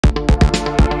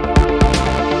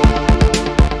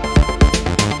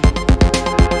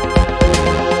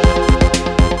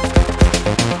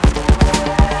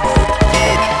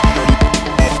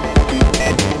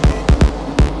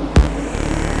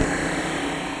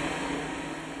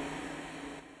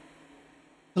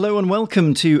Hello and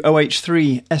welcome to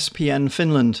OH3 SPN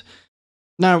Finland.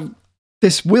 Now,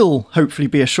 this will hopefully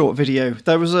be a short video.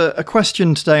 There was a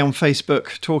question today on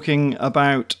Facebook talking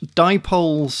about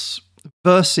dipoles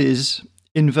versus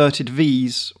inverted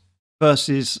V's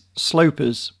versus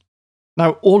slopers.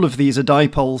 Now, all of these are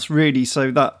dipoles really,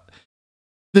 so that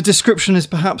the description is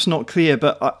perhaps not clear,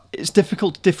 but it's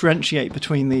difficult to differentiate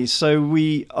between these. So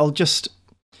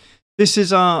this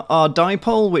is our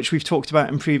dipole, which we've talked about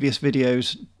in previous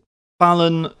videos.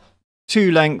 Balun,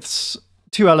 2 lengths,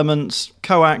 2 elements,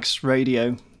 coax,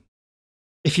 radio.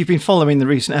 If you've been following the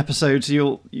recent episodes,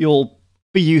 you'll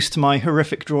be used to my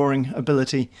horrific drawing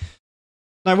ability.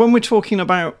 Now, when we're talking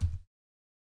about,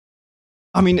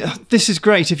 this is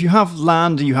great. If you have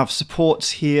land, you have supports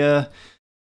here,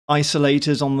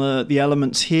 isolators on the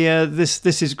elements here.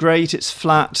 This is great. It's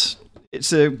flat.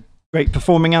 It's a great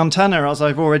performing antenna, as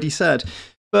I've already said.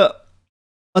 But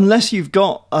unless you've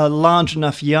got a large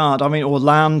enough yard, or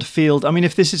land field,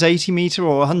 if this is 80 meter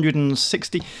or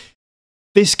 160,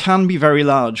 this can be very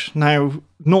large. Now,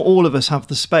 not all of us have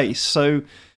the space. So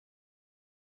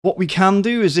what we can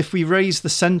do is if we raise the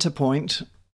center point,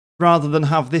 rather than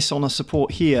have this on a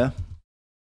support here,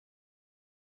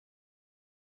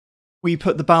 we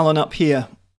put the balun up here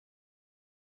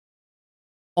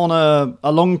on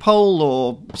a long pole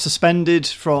or suspended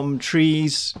from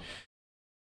trees.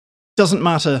 Doesn't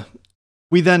matter.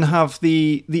 We then have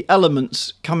the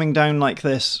elements coming down like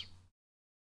this.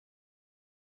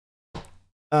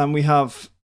 We have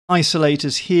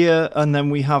isolators here, and then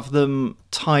we have them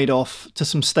tied off to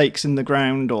some stakes in the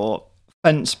ground or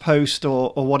fence post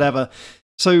or whatever.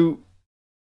 So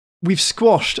we've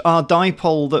squashed our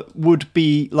dipole that would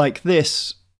be like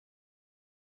this.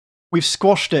 We've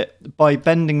squashed it by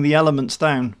bending the elements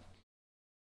down.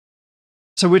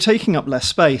 So we're taking up less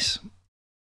space.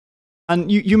 And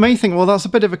you may think, well, that's a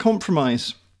bit of a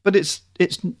compromise, but it's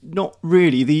not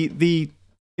really. The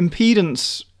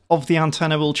impedance of the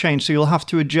antenna will change, so you'll have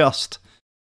to adjust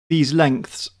these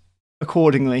lengths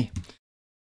accordingly.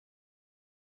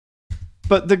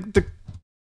 But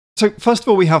so first of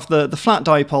all, we have the flat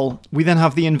dipole. We then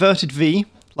have the inverted V,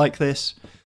 like this.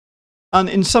 And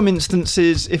in some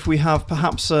instances, if we have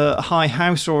perhaps a high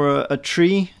house or a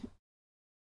tree,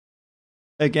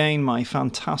 again, my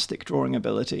fantastic drawing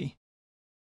ability,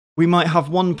 we might have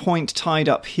one point tied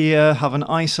up here, have an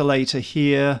isolator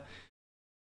here,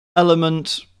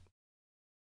 element,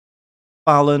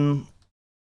 balun,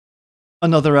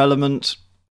 another element,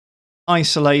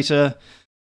 isolator,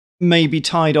 maybe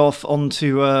tied off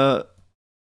onto a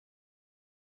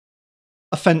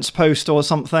fence post or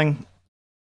something.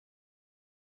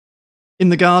 In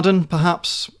the garden,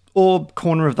 perhaps, or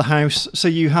corner of the house. So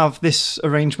you have this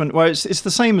arrangement where it's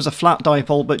the same as a flat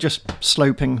dipole, but just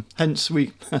sloping. Hence,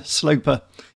 sloper.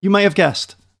 You may have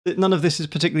guessed that none of this is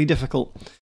particularly difficult.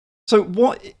 So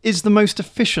what is the most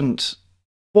efficient?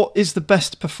 What is the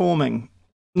best performing?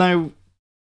 Now,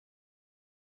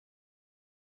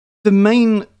 the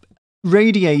main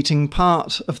radiating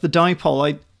part of the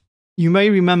dipole, you may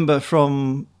remember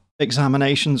from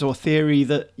examinations or theory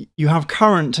that you have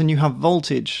current and you have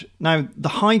voltage. Now, the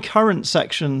high current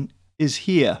section is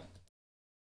here.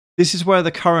 This is where the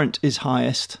current is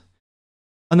highest.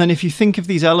 And then if you think of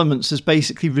these elements as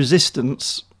basically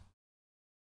resistance,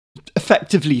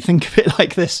 effectively think of it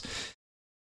like this.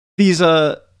 These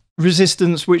are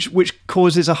resistance which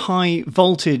causes a high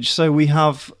voltage. So we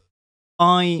have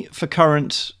I for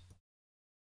current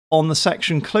on the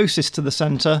section closest to the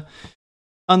center.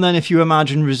 And then if you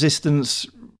imagine resistance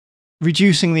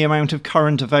reducing the amount of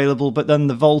current available, but then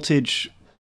the voltage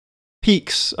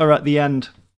peaks are at the end.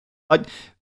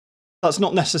 That's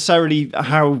not necessarily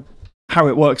how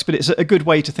it works, but it's a good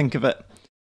way to think of it.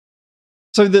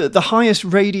 So the highest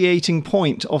radiating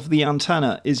point of the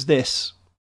antenna is this.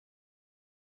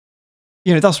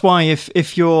 That's why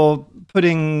if you're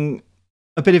putting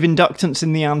a bit of inductance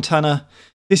in the antenna,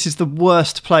 this is the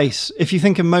worst place. If you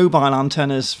think of mobile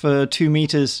antennas for 2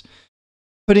 meters,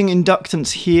 putting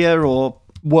inductance here or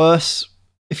worse,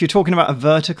 if you're talking about a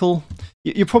vertical,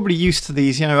 you're probably used to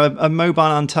these, a mobile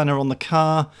antenna on the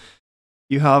car.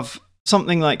 You have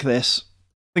something like this.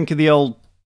 Think of the old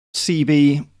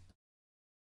CB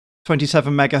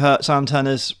 27 megahertz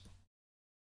antennas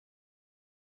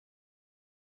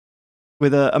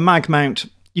with a mag mount.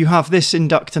 You have this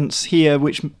inductance here,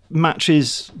 which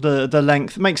matches the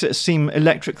length, makes it seem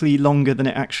electrically longer than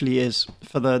it actually is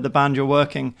for the band you're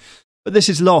working. But this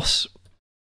is loss.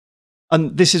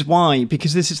 And this is why,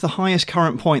 because this is the highest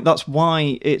current point. That's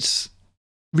why it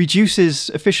reduces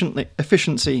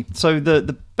efficiency. So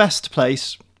the best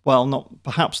place, well, not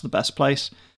perhaps the best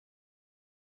place,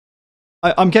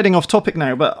 I'm getting off topic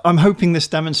now, but I'm hoping this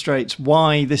demonstrates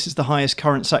why this is the highest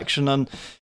current section. And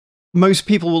most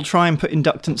people will try and put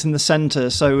inductance in the center.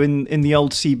 So in the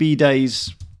old CB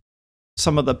days,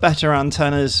 some of the better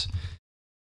antennas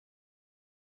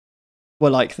were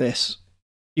like this.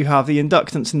 You have the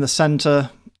inductance in the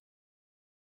center,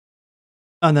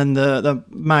 and then the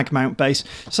mag mount base.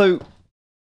 So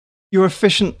you're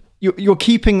efficient. You're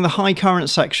keeping the high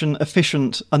current section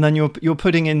efficient, and then you're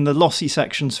putting in the lossy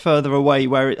sections further away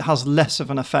where it has less of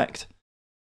an effect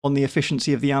on the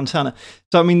efficiency of the antenna.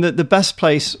 So I mean, the best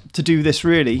place to do this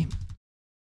really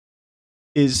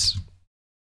is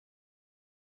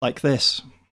like this.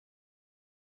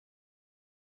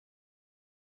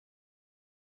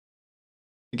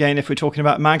 Again, if we're talking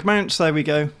about mag mounts, there we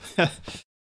go.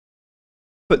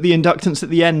 Put the inductance at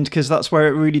the end, because that's where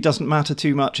it really doesn't matter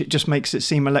too much. It just makes it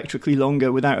seem electrically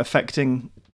longer without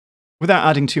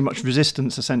adding too much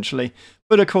resistance, essentially.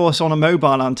 But of course, on a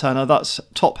mobile antenna, that's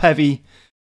top heavy,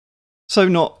 so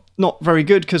not very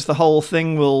good, because the whole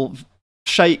thing will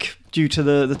shake due to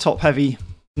the top heavy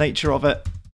nature of it.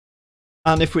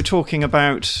 And if we're talking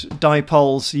about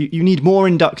dipoles, you need more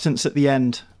inductance at the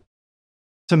end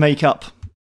to make up.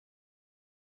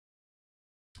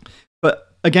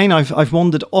 But again, I've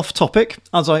wandered off topic,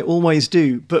 as I always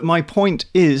do, but my point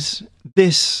is,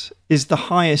 this is the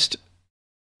highest,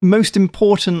 most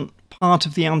important part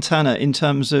of the antenna in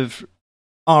terms of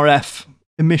RF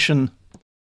emission.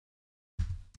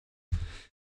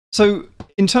 So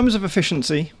in terms of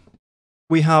efficiency,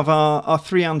 we have our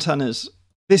three antennas.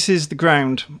 This is the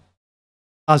ground,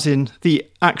 as in the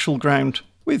actual ground,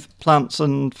 with plants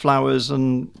and flowers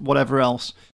and whatever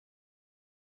else.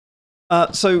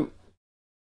 So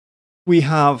we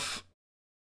have...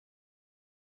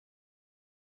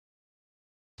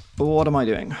 What am I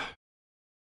doing?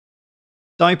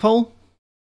 Dipole,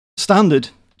 standard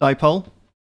dipole,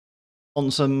 on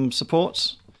some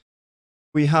supports.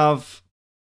 We have,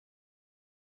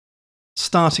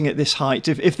 starting at this height,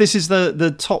 if this is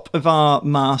the top of our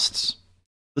masts,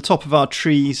 the top of our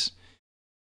trees,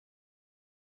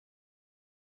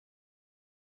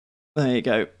 there you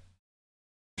go,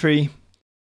 tree.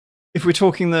 If we're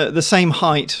talking the same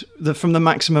height from the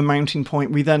maximum mounting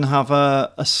point, we then have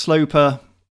a sloper.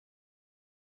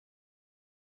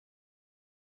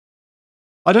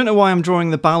 I don't know why I'm drawing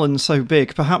the balance so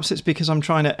big. Perhaps it's because I'm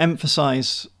trying to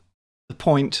emphasize the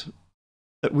point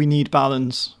that we need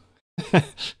balance.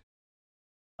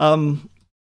 And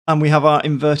we have our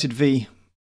inverted V.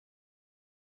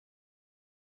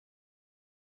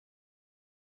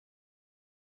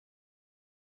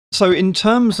 So in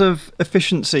terms of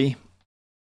efficiency,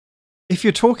 if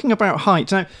you're talking about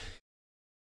height, now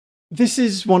this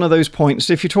is one of those points.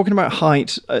 If you're talking about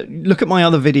height, look at my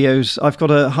other videos. I've got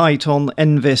a height on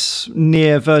NVIS,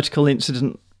 near vertical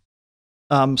incident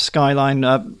skyline.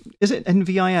 Is it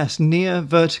NVIS? Near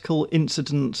vertical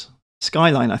incident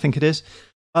skyline, I think it is.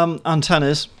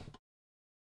 Antennas,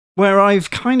 where I've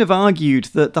kind of argued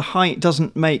that the height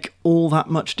doesn't make all that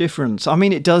much difference. I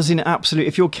mean, it does in absolute,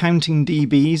 if you're counting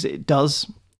dBs, it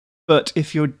does. But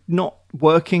if you're not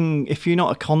working, if you're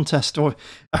not a contest, or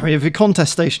I mean, if you're a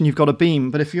contest station, you've got a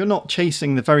beam. But if you're not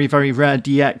chasing the very, very rare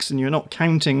DX and you're not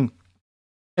counting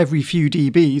every few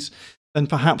dBs, then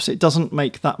perhaps it doesn't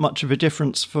make that much of a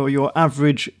difference for your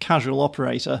average casual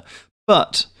operator.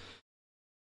 But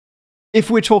if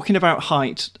we're talking about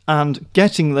height and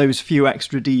getting those few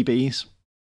extra dBs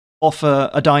off a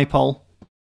dipole,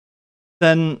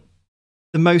 then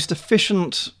the most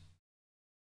efficient,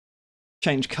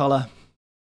 change color,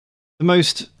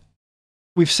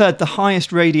 we've said the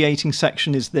highest radiating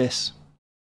section is this.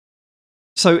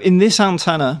 So in this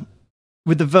antenna,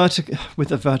 with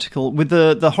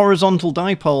the horizontal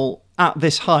dipole at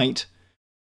this height,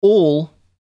 all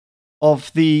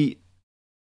of the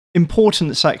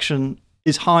important section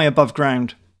is high above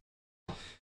ground.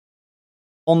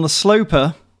 On the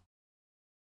sloper,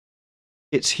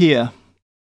 it's here.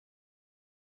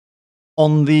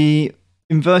 On the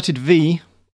inverted V,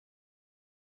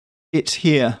 it's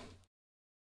here.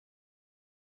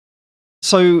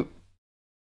 So,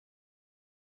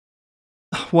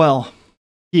 well,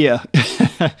 here.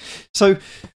 So,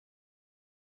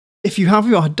 if you have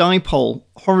your dipole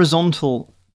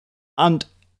horizontal and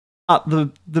at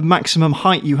the maximum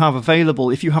height you have available,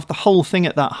 if you have the whole thing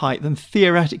at that height, then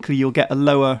theoretically you'll get a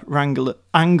lower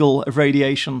angle of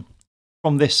radiation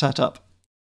from this setup.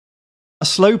 A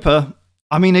sloper,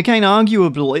 I mean, again,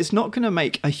 arguable, it's not going to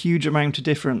make a huge amount of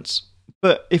difference.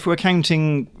 But if we're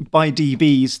counting by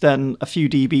dBs, then a few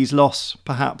dBs loss,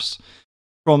 perhaps,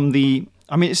 from the...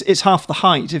 I mean, it's half the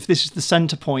height. If this is the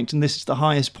center point and this is the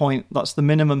highest point, that's the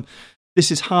minimum.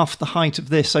 this is half the height of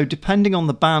this. So depending on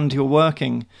the band you're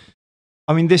working,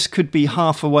 I mean, this could be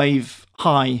half a wave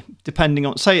high, depending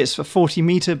on, say it's a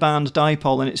 40-meter band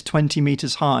dipole and it's 20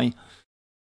 meters high.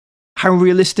 How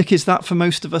realistic is that for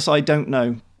most of us? I don't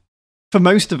know. For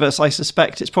most of us, I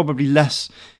suspect it's probably less.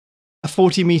 A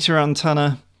 40-meter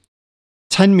antenna,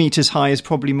 10 meters high is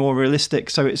probably more realistic,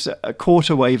 so it's a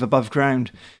quarter wave above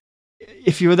ground.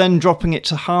 If you're then dropping it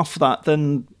to half that,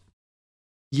 then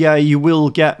yeah, you will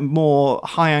get more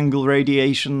high-angle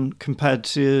radiation compared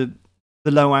to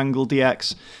the low-angle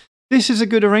DX. This is a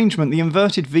good arrangement. The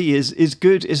inverted V is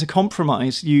good, is a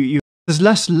compromise. There's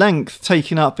less length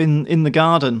taken up in the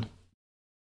garden,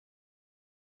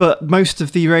 but most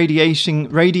of the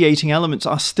radiating elements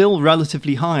are still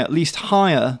relatively high, at least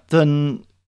higher than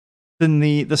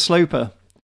the sloper.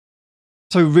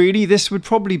 So really, this would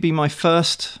probably be my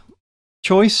first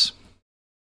choice.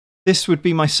 This would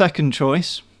be my second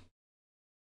choice.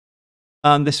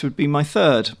 And this would be my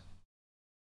third.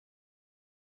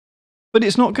 But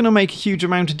it's not going to make a huge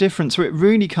amount of difference. So it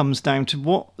really comes down to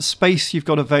what space you've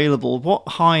got available, what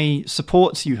high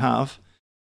supports you have,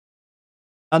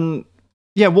 and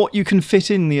yeah, what you can fit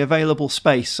in the available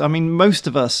space. I mean, most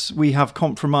of us, we have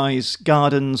compromised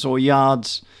gardens or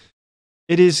yards.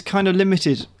 It is kind of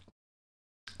limited.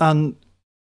 And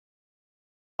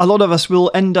a lot of us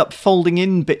will end up folding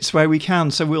in bits where we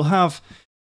can. So we'll have,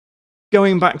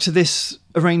 going back to this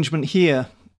arrangement here,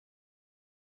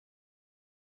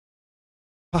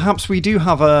 perhaps we do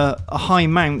have a high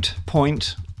mount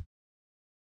point.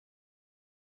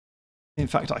 In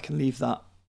fact, I can leave that.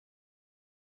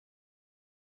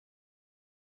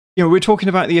 You know, we're talking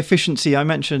about the efficiency I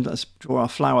mentioned. Let's draw our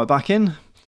flower back in.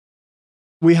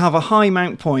 We have a high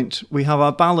mount point. We have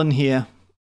our balun here.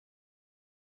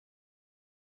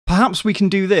 Perhaps we can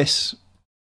do this.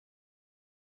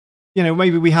 You know,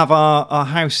 maybe we have our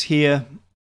house here.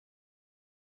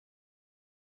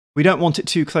 We don't want it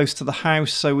too close to the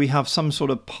house, so we have some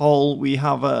sort of pole. We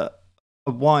have a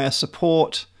wire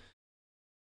support.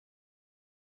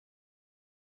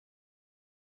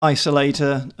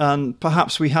 Isolator, and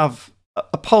perhaps we have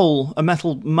a pole, a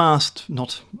metal mast,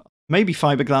 not maybe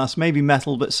fiberglass, maybe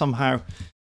metal, but somehow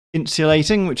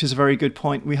insulating, which is a very good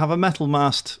point. We have a metal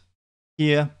mast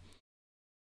here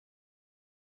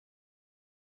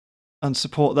and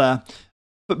support there.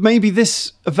 But maybe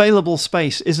this available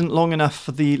space isn't long enough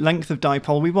for the length of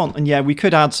dipole we want. And yeah, we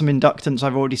could add some inductance,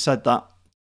 I've already said that.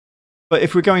 But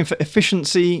if we're going for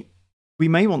efficiency, we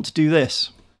may want to do this.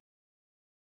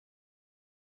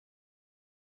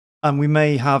 And we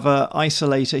may have an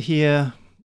isolator here,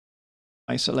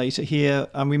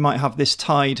 and we might have this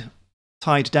tied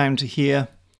down to here.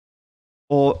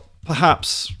 Or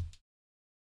perhaps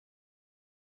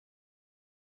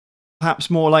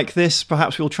more like this.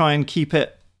 Perhaps we'll try and keep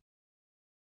it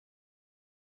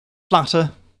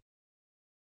flatter.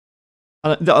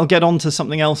 I'll get on to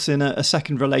something else in a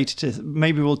second related to,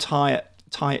 maybe we'll tie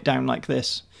it down like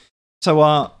this. So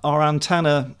our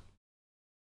antenna,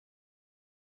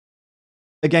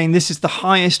 again, this is the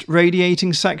highest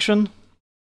radiating section.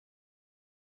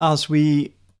 As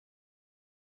we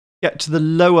get to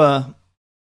the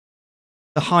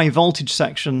high voltage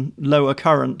section, lower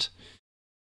current.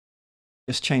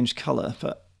 Just change color,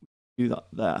 but do that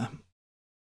there.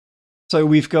 So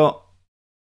we've got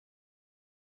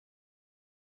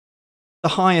the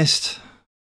highest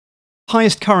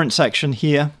current section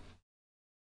here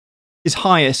is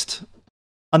highest.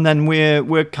 And then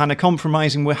we're kind of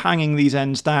compromising, we're hanging these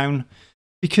ends down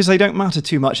because they don't matter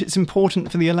too much. It's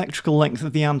important for the electrical length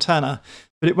of the antenna,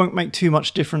 but it won't make too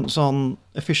much difference on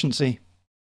efficiency.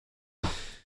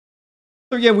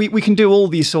 So yeah, we can do all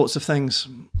these sorts of things.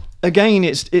 Again,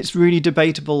 it's really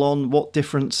debatable on what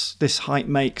difference this height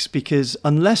makes, because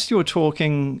unless you're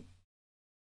talking,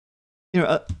 you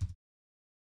know,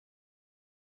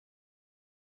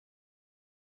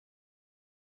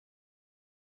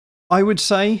 I would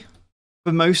say,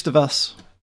 for most of us,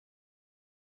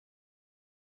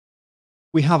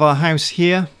 we have our house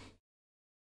here.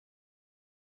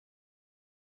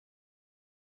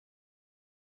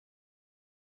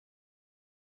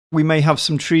 We may have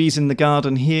some trees in the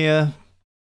garden here.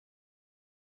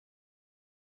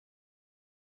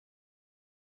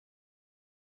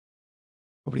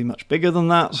 Probably much bigger than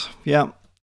that, yeah.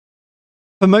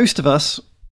 For most of us,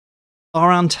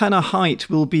 our antenna height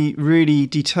will be really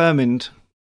determined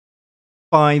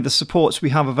by the supports we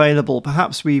have available.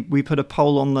 Perhaps we put a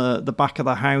pole on the back of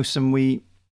the house and we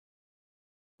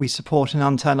support an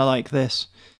antenna like this.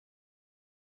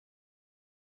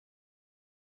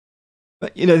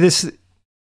 But you know, this,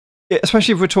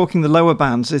 especially if we're talking the lower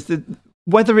bands, is that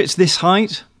whether it's this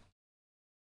height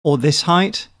or this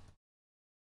height,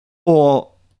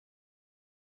 or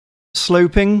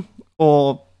sloping,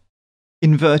 or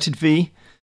inverted V,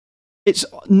 it's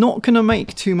not going to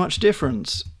make too much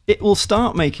difference. It will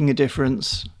start making a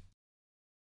difference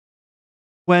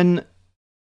when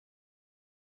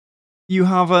you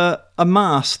have a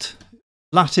mast,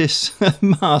 lattice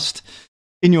mast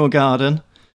in your garden,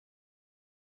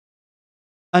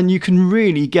 and you can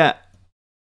really get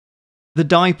the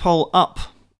dipole up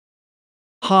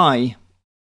high.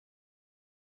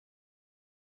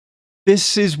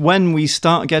 This is when we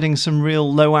start getting some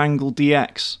real low angle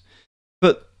DX.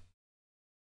 But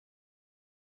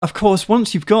of course,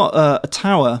 once you've got a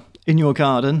tower in your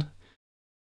garden,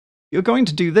 you're going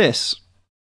to do this.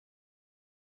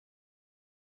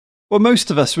 Well,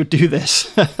 most of us would do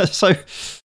this. So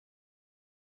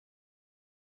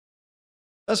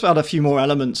let's add a few more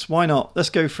elements. Why not? Let's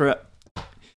go for it.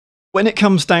 When it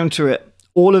comes down to it,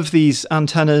 all of these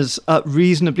antennas at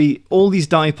reasonably, all these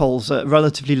dipoles at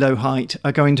relatively low height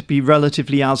are going to be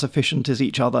relatively as efficient as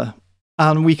each other.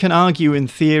 And we can argue in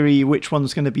theory which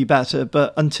one's going to be better,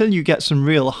 but until you get some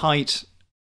real height,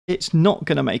 it's not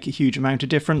going to make a huge amount of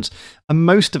difference. And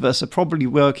most of us are probably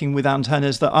working with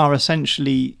antennas that are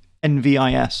essentially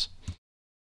NVIS.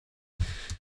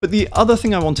 But the other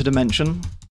thing I wanted to mention,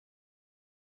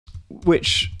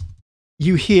 which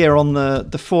you hear on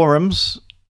the forums,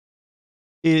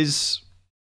 is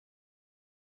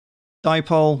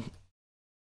dipole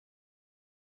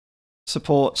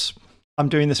supports. I'm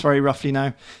doing this very roughly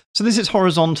now. So this is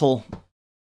horizontal.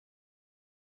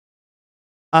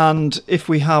 And if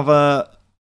we have a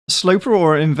sloper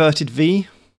or an inverted V,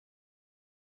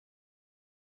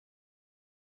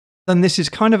 then this is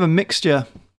kind of a mixture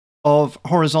of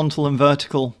horizontal and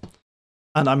vertical.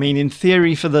 And I mean, in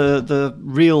theory, for the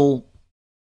real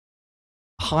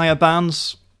higher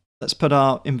bands, let's put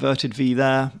our inverted V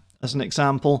there as an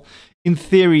example. In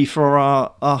theory, for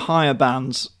our higher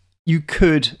bands, you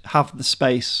could have the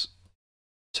space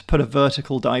to put a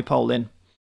vertical dipole in.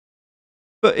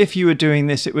 But if you were doing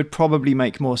this, it would probably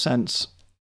make more sense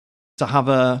to have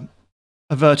a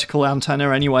vertical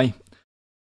antenna anyway.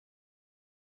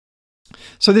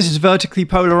 So this is vertically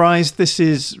polarized. This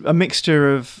is a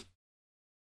mixture of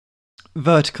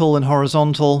vertical and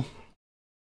horizontal.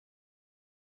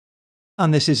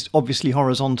 And this is obviously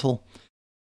horizontal.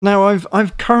 Now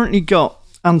I've currently got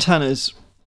antennas.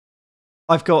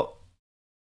 I've got,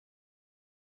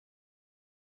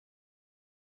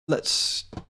 let's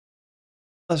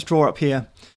draw up here.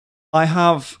 I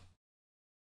have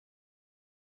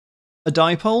a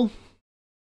dipole,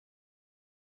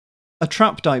 a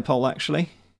trap dipole actually,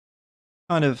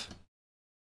 kind of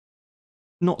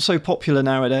not so popular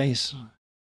nowadays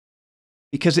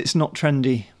because it's not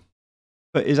trendy,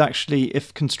 but is actually,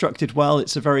 if constructed well,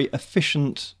 it's a very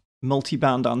efficient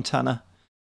multi-band antenna.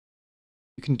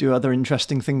 You can do other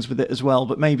interesting things with it as well,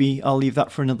 but maybe I'll leave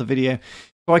that for another video.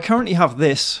 So I currently have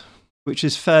this, which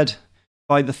is fed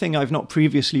by the thing I've not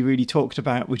previously really talked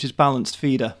about, which is balanced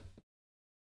feeder.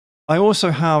 I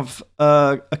also have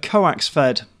a coax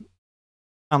fed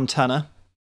antenna,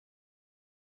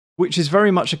 which is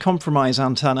very much a compromise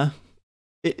antenna.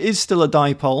 It is still a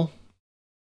dipole,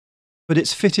 but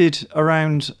it's fitted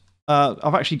around,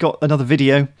 I've actually got another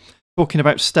video talking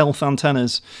about stealth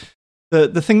antennas.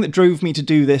 The thing that drove me to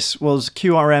do this was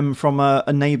QRM from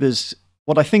a neighbour's,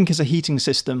 what I think is a heating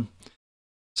system.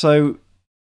 So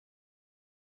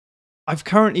I've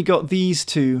currently got these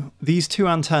two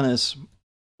antennas,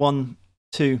 1,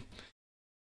 2.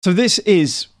 So this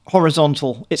is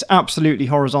horizontal. It's absolutely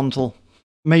horizontal.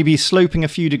 Maybe sloping a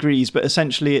few degrees, but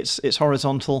essentially it's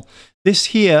horizontal. This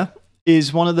here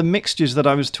is one of the mixtures that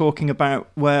I was talking about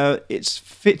where it's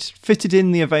fitted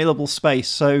in the available space.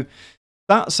 So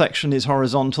that section is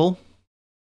horizontal,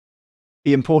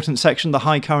 the important section, the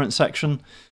high current section.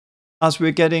 As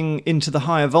we're getting into the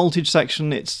higher voltage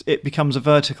section, it becomes a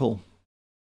vertical.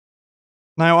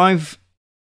 Now I've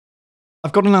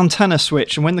got an antenna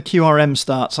switch, and when the QRM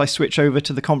starts, I switch over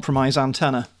to the compromise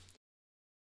antenna,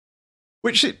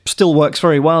 which it still works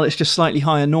very well. It's just slightly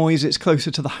higher noise, it's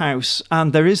closer to the house,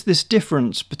 and there is this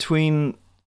difference between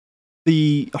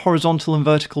the horizontal and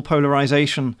vertical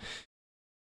polarization.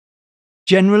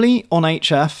 Generally, on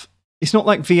HF, it's not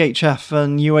like VHF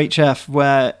and UHF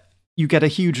where you get a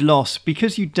huge loss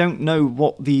because you don't know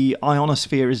what the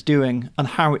ionosphere is doing and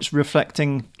how it's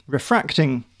refracting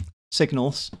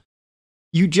signals.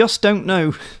 You just don't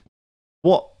know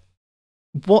what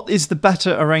is the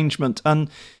better arrangement, and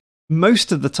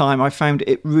most of the time I found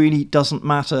it really doesn't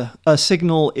matter. A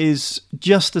signal is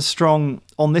just as strong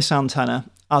on this antenna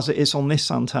as it is on this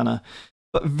antenna,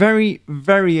 but very,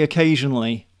 very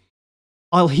occasionally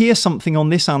I'll hear something on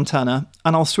this antenna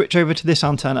and I'll switch over to this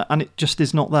antenna and it just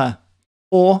is not there.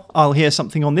 Or I'll hear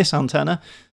something on this antenna,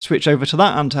 switch over to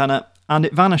that antenna, and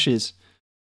it vanishes.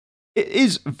 It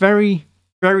is very,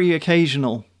 very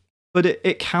occasional, but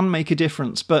it can make a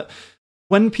difference. But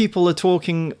when people are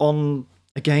talking on,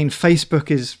 again,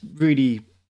 Facebook is really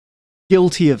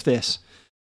guilty of this.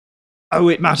 Oh,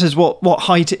 it matters what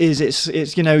height it is.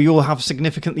 It's you know, you'll have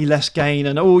significantly less gain,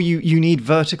 and oh, you need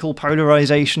vertical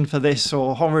polarization for this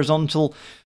or horizontal.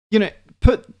 You know,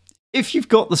 if you've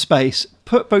got the space,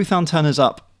 put both antennas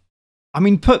up. I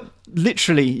mean,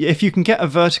 literally, if you can get a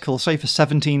vertical, say for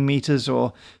 17 meters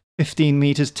or 15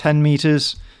 meters, 10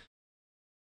 meters,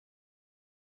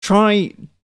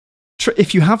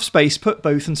 if you have space, put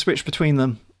both and switch between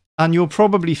them. And you'll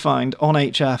probably find on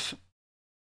HF,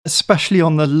 especially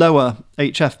on the lower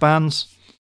HF bands,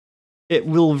 it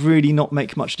will really not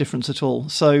make much difference at all.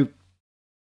 So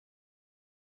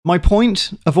my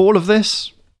point of all of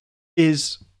this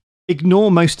is ignore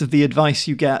most of the advice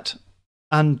you get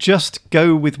and just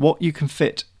go with what you can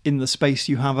fit in the space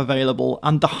you have available.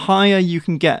 And the higher you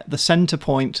can get the center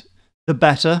point, the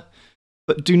better,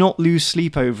 but do not lose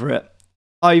sleep over it.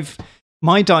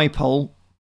 My dipole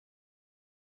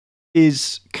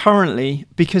is currently,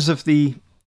 because of the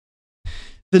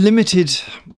limited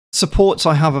supports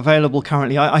I have available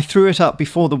currently, I threw it up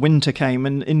before the winter came,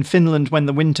 and in Finland, when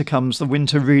the winter comes, the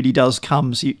winter really does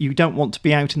come. So you don't want to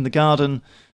be out in the garden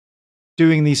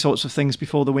doing these sorts of things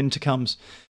before the winter comes.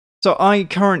 So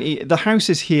the house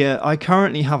is here, I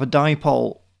currently have a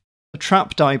dipole, a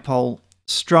trap dipole,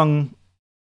 strung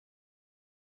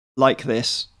like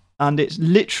this, and it's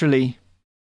literally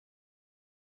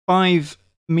 5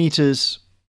 meters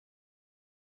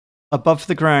above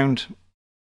the ground.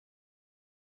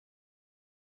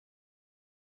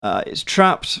 It's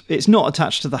trapped. It's not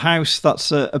attached to the house.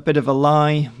 That's a bit of a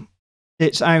lie.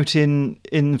 It's out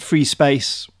in free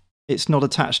space. It's not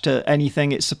attached to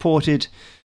anything. It's supported.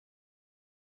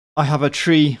 I have a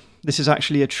tree. This is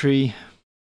actually a tree,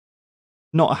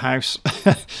 not a house.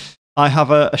 I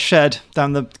have a shed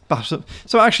down the bottom.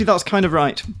 So actually that's kind of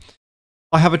right.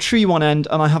 I have a tree one end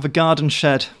and I have a garden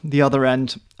shed the other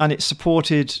end, and it's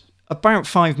supported about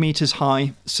 5 meters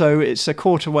high. So it's a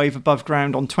quarter wave above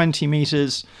ground on 20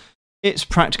 meters. It's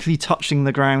practically touching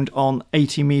the ground on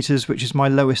 80 meters, which is my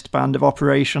lowest band of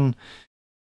operation.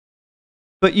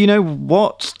 But you know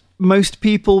what? Most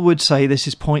people would say this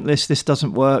is pointless, this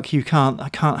doesn't work, I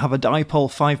can't have a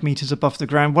dipole 5 meters above the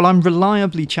ground. Well, I'm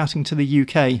reliably chatting to the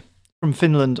UK from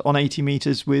Finland on 80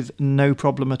 meters with no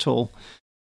problem at all.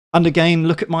 And again,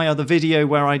 look at my other video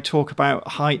where I talk about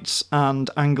heights and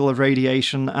angle of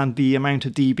radiation and the amount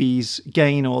of dBs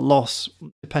gain or loss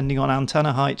depending on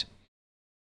antenna height.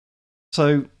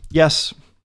 So yes,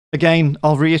 again,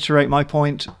 I'll reiterate my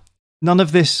point. None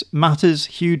of this matters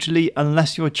hugely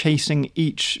unless you're chasing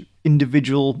each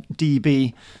individual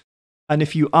dB. And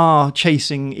if you are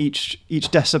chasing each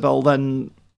decibel,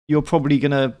 then you're probably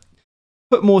going to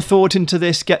put more thought into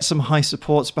this, get some high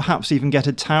supports, perhaps even get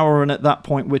a tower, and at that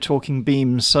point we're talking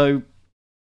beams. So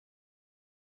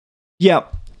yeah,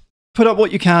 put up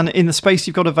what you can in the space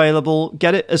you've got available,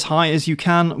 get it as high as you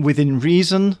can within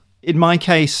reason. In my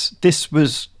case, this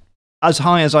was as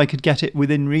high as I could get it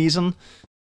within reason.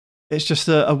 It's just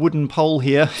a wooden pole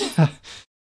here,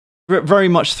 very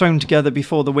much thrown together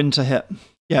before the winter hit.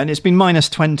 Yeah, and it's been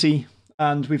 -20,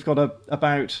 and we've got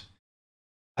about,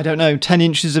 I don't know, 10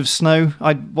 inches of snow.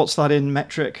 What's that in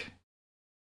metric?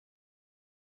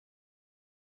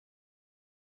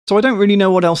 So I don't really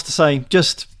know what else to say.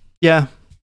 Just, yeah,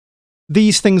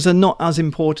 these things are not as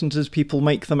important as people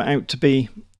make them out to be.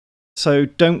 So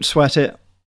don't sweat it.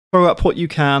 Throw up what you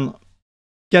can.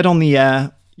 Get on the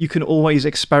air. You can always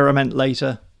experiment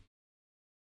later.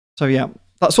 So yeah,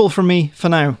 that's all from me for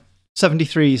now.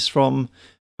 73s from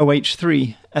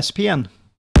OH3 SPN.